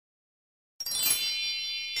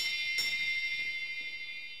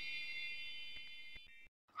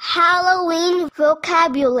Halloween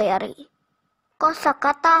vocabulary.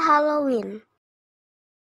 Kosakata Halloween.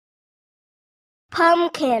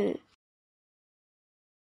 Pumpkin,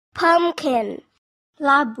 pumpkin.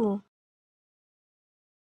 Labu,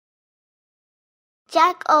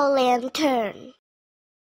 Jack-o'-lantern,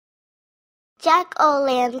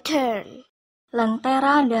 jack-o'-lantern.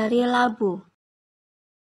 lentera dari labu.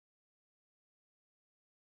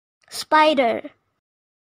 Spider,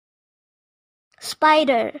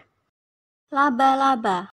 spider.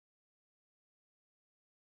 Laba-laba,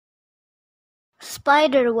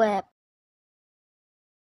 Spiderweb,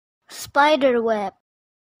 spiderweb.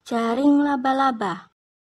 jaring laba-laba.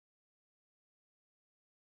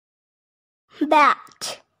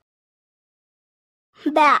 Bat,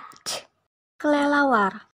 bat.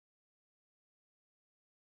 Kelelawar,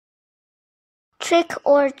 Trick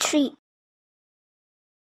or treat,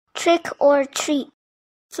 trick or treat.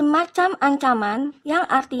 semacam ancaman yang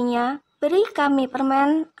artinya beri kami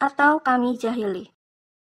permen atau kami jahili.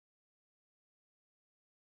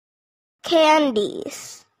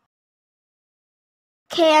 Candies,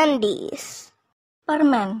 candies.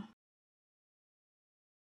 Permen,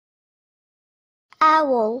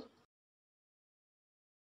 Owl,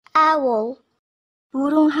 owl.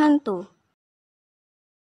 burung hantu.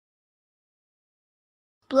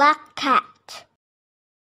 Black cat,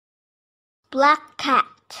 black cat.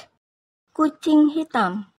 Kucing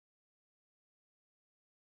hitam.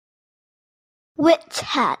 Witch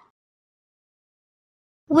hat,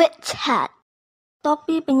 witch hat.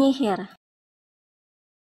 Topi penyihir.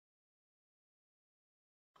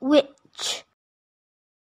 Witch,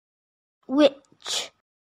 witch.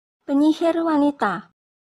 Penyihir wanita.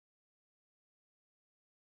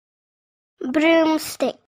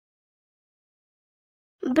 Broomstick,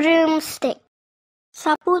 broomstick.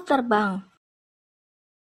 Sapu terbang.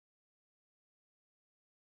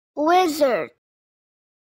 Wizard,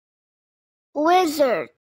 wizard.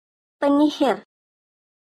 Penyihir.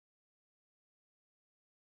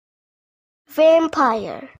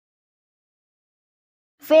 Vampire,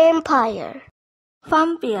 vampire.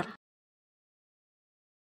 Vampir.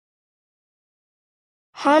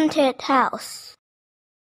 Haunted house,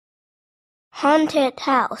 haunted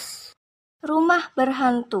house. Rumah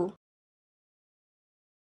berhantu.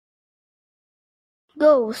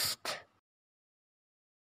 Ghost,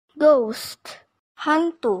 ghost.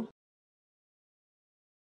 Hantu.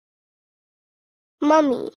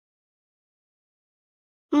 Mummy,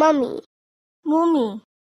 mummy. Mumi.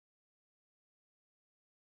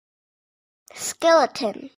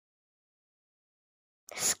 Skeleton,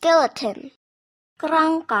 skeleton.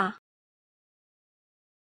 Kerangka.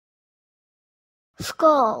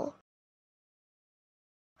 Skull,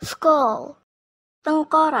 skull.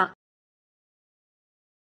 Tengkorak.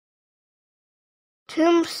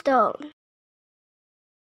 Tombstone,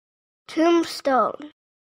 tombstone.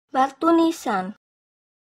 Batu nisan.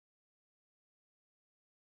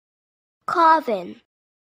 Coffin,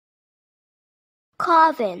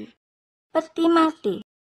 coffin. Peti mati.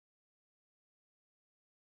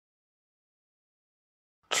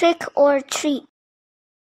 Trick or treat.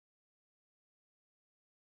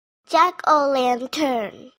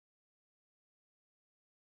 Jack-o'-lantern.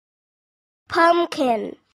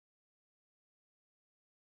 Pumpkin.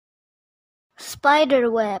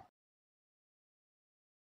 Spiderweb,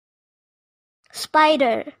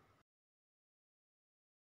 spider.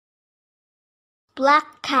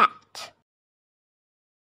 Black cat.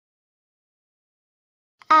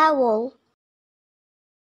 Owl.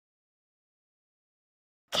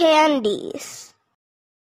 Candies.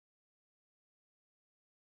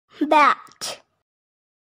 Bat.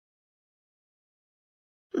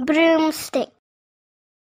 Broomstick.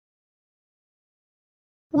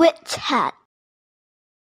 Witch hat,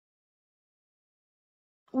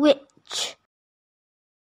 witch.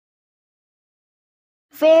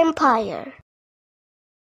 Vampire.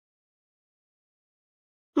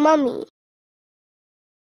 Mummy.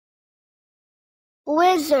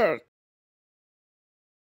 Wizard.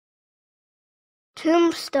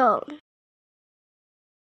 Tombstone.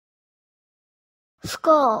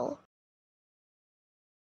 Skull.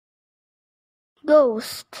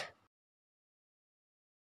 Ghost.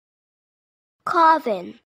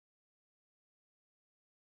 Coffin.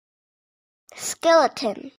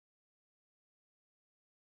 Skeleton.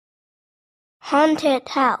 Haunted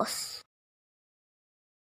house.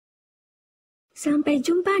 Sampai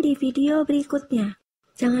jumpa di video berikutnya.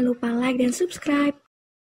 Jangan lupa like dan subscribe.